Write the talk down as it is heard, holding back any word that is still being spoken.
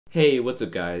Hey, what's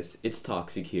up guys? It's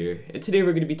Toxic here, and today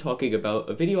we're going to be talking about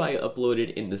a video I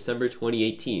uploaded in December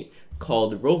 2018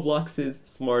 called Roblox's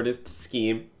Smartest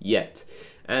Scheme Yet.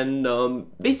 And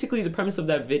basically the premise of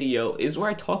that video is where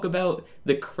I talk about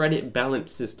the credit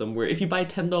balance system, where if you buy a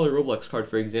 $10 Roblox card,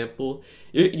 for example,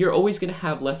 you're always going to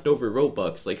have leftover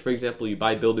Robux. Like, for example, you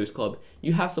buy Builders Club,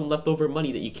 you have some leftover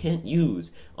money that you can't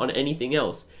use on anything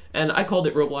else. And I called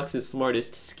it Roblox's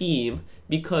Smartest Scheme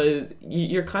because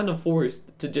you're kind of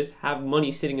forced to just have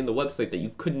money sitting in the website that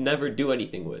you could never do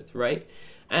anything with, right?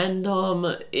 And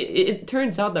it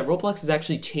turns out that Roblox has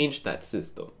actually changed that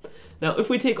system. Now, if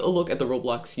we take a look at the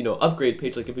Roblox, upgrade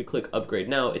page, like if we click upgrade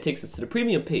now, it takes us to the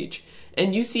premium page,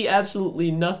 and you see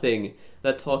absolutely nothing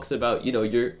that talks about,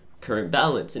 your current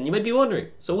balance. And you might be wondering,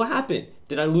 so what happened?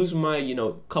 Did I lose my,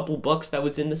 couple bucks that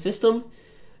was in the system?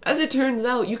 As it turns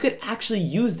out, you could actually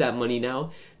use that money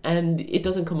now, and it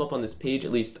doesn't come up on this page,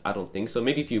 at least I don't think so.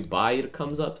 Maybe if you buy it, it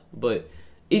comes up, but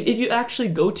if you actually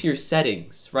go to your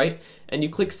settings, right, and you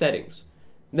click settings,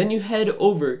 then you head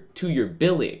over to your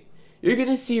billing, you're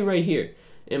gonna see right here,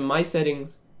 in my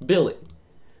settings, billing,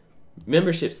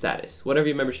 membership status, whatever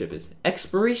your membership is,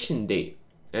 expiration date,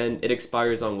 and it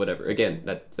expires on whatever. Again,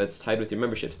 that's tied with your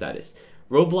membership status.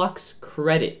 Roblox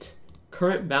credit,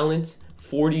 current balance,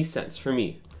 40 cents for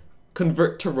me.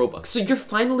 Convert to Robux. So you're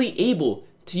finally able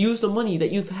to use the money that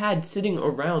you've had sitting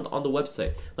around on the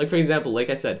website. Like, for example, like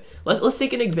I said, let's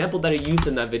take an example that I used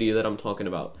in that video that I'm talking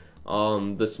about,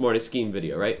 the Smartest Scheme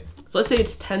video, right? So let's say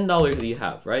it's $10 that you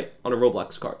have, right, on a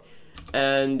Roblox card,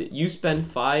 and you spend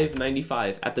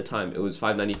 $5.95 at the time. It was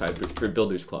 $5.95 for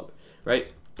Builders Club,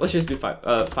 right? Let's just do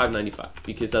 $5.95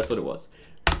 because that's what it was.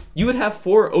 You would have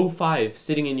 $4.05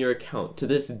 sitting in your account to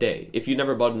this day if you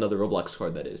never bought another Roblox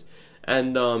card, that is.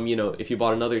 And, if you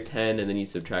bought another 10 and then you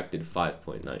subtracted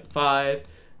 5.95,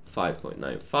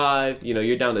 5.95,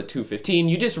 you're down to 215.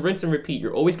 You just rinse and repeat.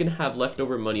 You're always going to have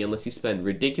leftover money unless you spend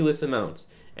ridiculous amounts,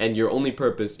 and your only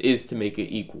purpose is to make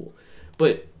it equal.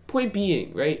 But point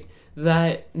being, right,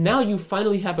 that now you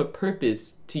finally have a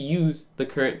purpose to use the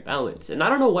current balance. And I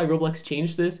don't know why Roblox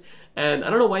changed this, and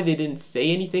I don't know why they didn't say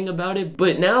anything about it,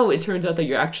 but now it turns out that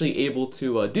you're actually able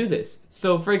to do this.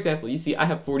 So, for example, you see I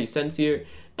have 40 cents here,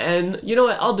 and you know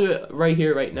what, I'll do it right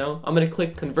here, right now. I'm going to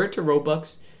click Convert to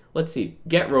Robux. Let's see,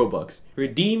 get Robux.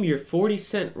 Redeem your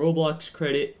 40-cent Roblox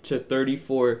credit to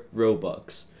 34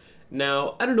 Robux.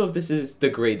 Now, I don't know if this is the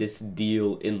greatest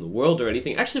deal in the world or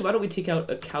anything. Actually, why don't we take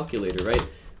out a calculator, right?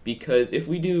 Because if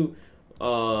we do,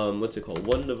 what's it called,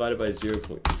 1 divided by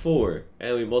 0.4,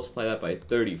 and we multiply that by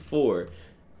 34.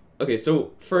 Okay,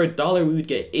 so for $1, we would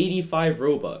get 85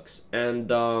 Robux.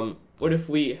 And what if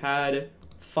we had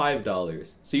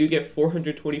 $5? So you get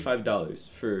 $425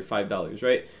 for $5,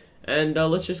 right? And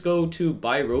let's just go to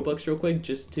buy Robux real quick,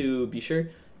 just to be sure.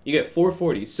 You get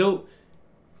 440. So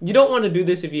you don't want to do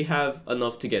this if you have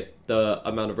enough to get the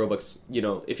amount of Robux.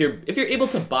 If you're able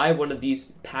to buy one of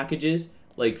these packages,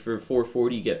 like for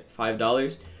 440 you get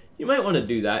 $5, you might want to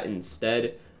do that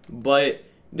instead. But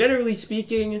generally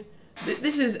speaking,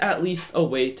 this is at least a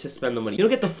way to spend the money. You don't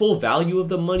get the full value of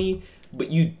the money, but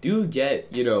you do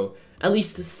get, at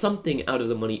least something out of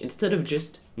the money instead of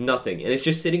just nothing, and it's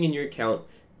just sitting in your account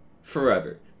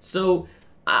forever. So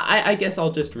I guess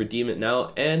I'll just redeem it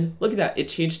now, and look at that, it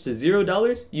changed to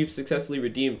 $0. You've successfully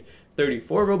redeemed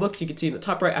 34 Robux. You can see in the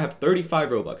top right I have 35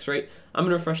 Robux, right? I'm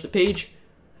gonna refresh the page.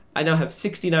 I now have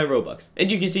 69 Robux,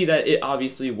 and you can see that it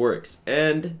obviously works.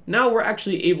 And now we're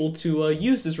actually able to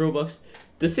use this Robux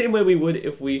the same way we would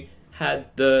if we had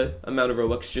the amount of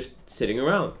Robux just sitting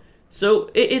around.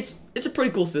 So it's a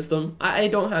pretty cool system. I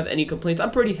don't have any complaints.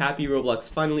 I'm pretty happy Roblox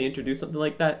finally introduced something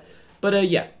like that. But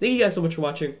yeah, thank you guys so much for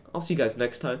watching. I'll see you guys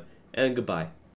next time, and goodbye.